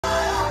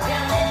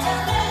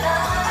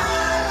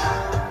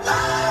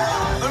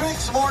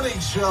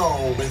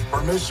with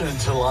permission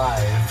to lie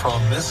from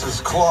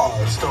Mrs.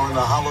 Claus during the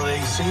holiday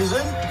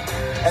season.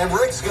 And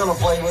Rick's going to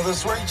play with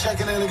us. Where are you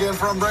checking in again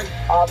from, Rick?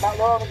 Not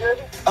long,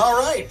 Jersey. All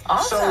right.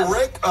 Awesome. So,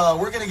 Rick,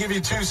 we're going to give you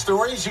two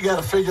stories. You got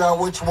to figure out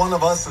which one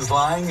of us is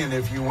lying, and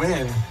if you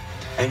win,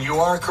 and you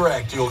are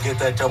correct, you'll get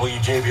that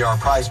WJBR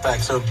prize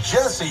pack. So,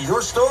 Jesse,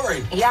 your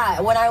story.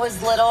 Yeah, when I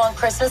was little on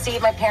Christmas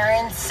Eve, my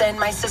parents and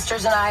my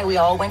sisters and I, we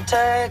all went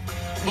to,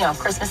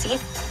 Christmas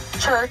Eve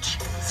church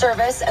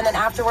service, and then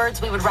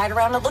afterwards we would ride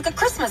around and look at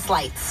Christmas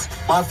lights.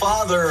 My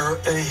father,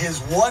 his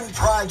one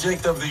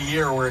project of the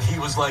year where he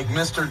was like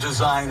Mr.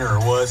 Designer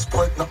was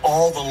putting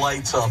all the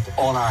lights up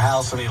on our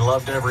house, and he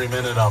loved every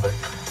minute of it.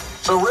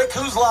 So, Rick,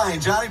 who's lying,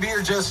 Johnny B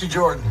or Jesse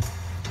Jordan?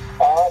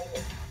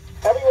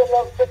 Everyone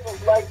loves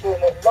Christmas lights,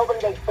 and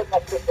nobody likes putting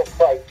up Christmas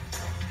lights.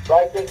 So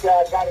I think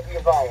gotta be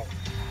a Brian.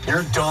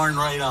 You're darn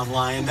right I'm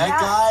lying. That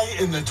guy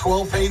in the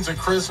 12 Pains of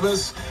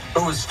Christmas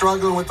who was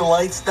struggling with the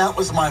lights, that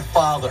was my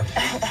father.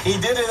 He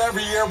did it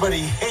every year, but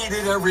he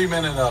hated every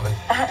minute of it.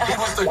 He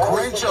was the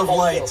Grinch of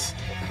lights.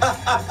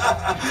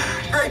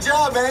 Great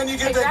job, man. You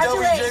get that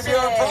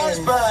WJBR prize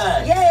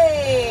back. Yay!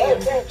 Hey,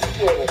 thank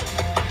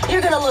you.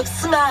 You're going to look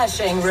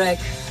smashing, Rick.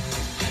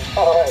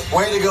 All right.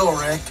 Way to go,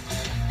 Rick.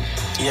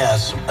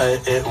 Yes,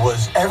 it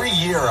was every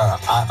year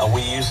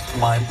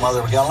my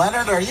mother would go,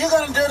 Leonard, are you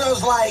going to do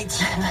those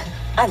lights?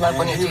 I love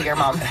when you do your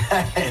mom.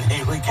 And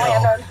he would go,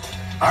 Leonard.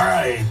 all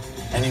right.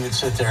 And he would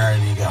sit there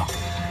and he'd go,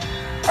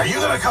 are you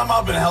going to come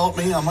up and help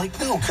me? I'm like,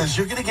 no, because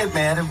you're going to get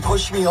mad and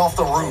push me off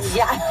the roof.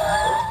 Yeah.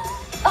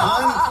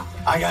 Hon,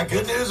 I got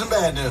good news and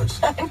bad news.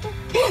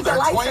 They're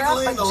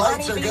twinkling, the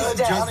lights are good.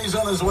 Johnny's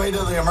on his way to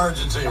the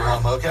emergency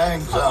room, okay?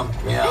 So,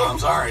 I'm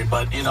sorry,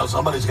 but,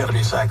 somebody's got to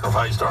be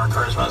sacrificed during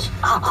Christmas.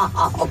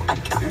 Oh, my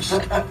gosh.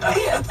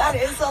 That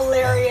is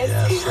hilarious.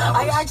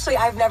 Yes,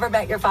 I've never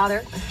met your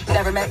father,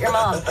 never met your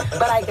mom,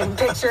 but I can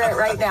picture it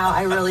right now.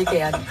 I really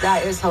can.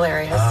 That is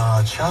hilarious.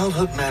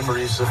 Childhood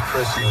memories of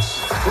Christmas.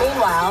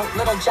 Meanwhile,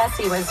 little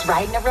Jesse was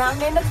riding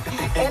around in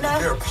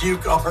a Your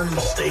puke orange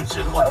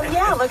station oh, wagon.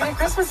 yeah, looking at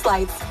Christmas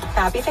lights.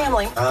 Happy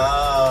family.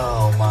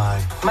 Oh,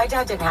 my. My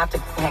dad didn't have to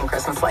hang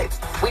Christmas lights.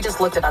 We just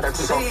looked at other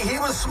people. See, he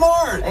was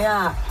smart.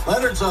 Yeah.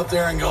 Leonard's up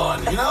there and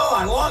going,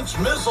 I launched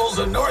missiles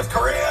in North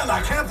Korea and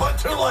I can't put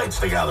two lights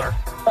together.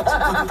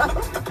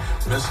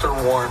 Mr.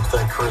 Warmth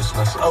at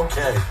Christmas.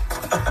 Okay.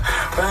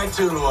 Back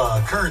to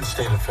current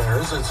state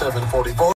affairs at 7:44.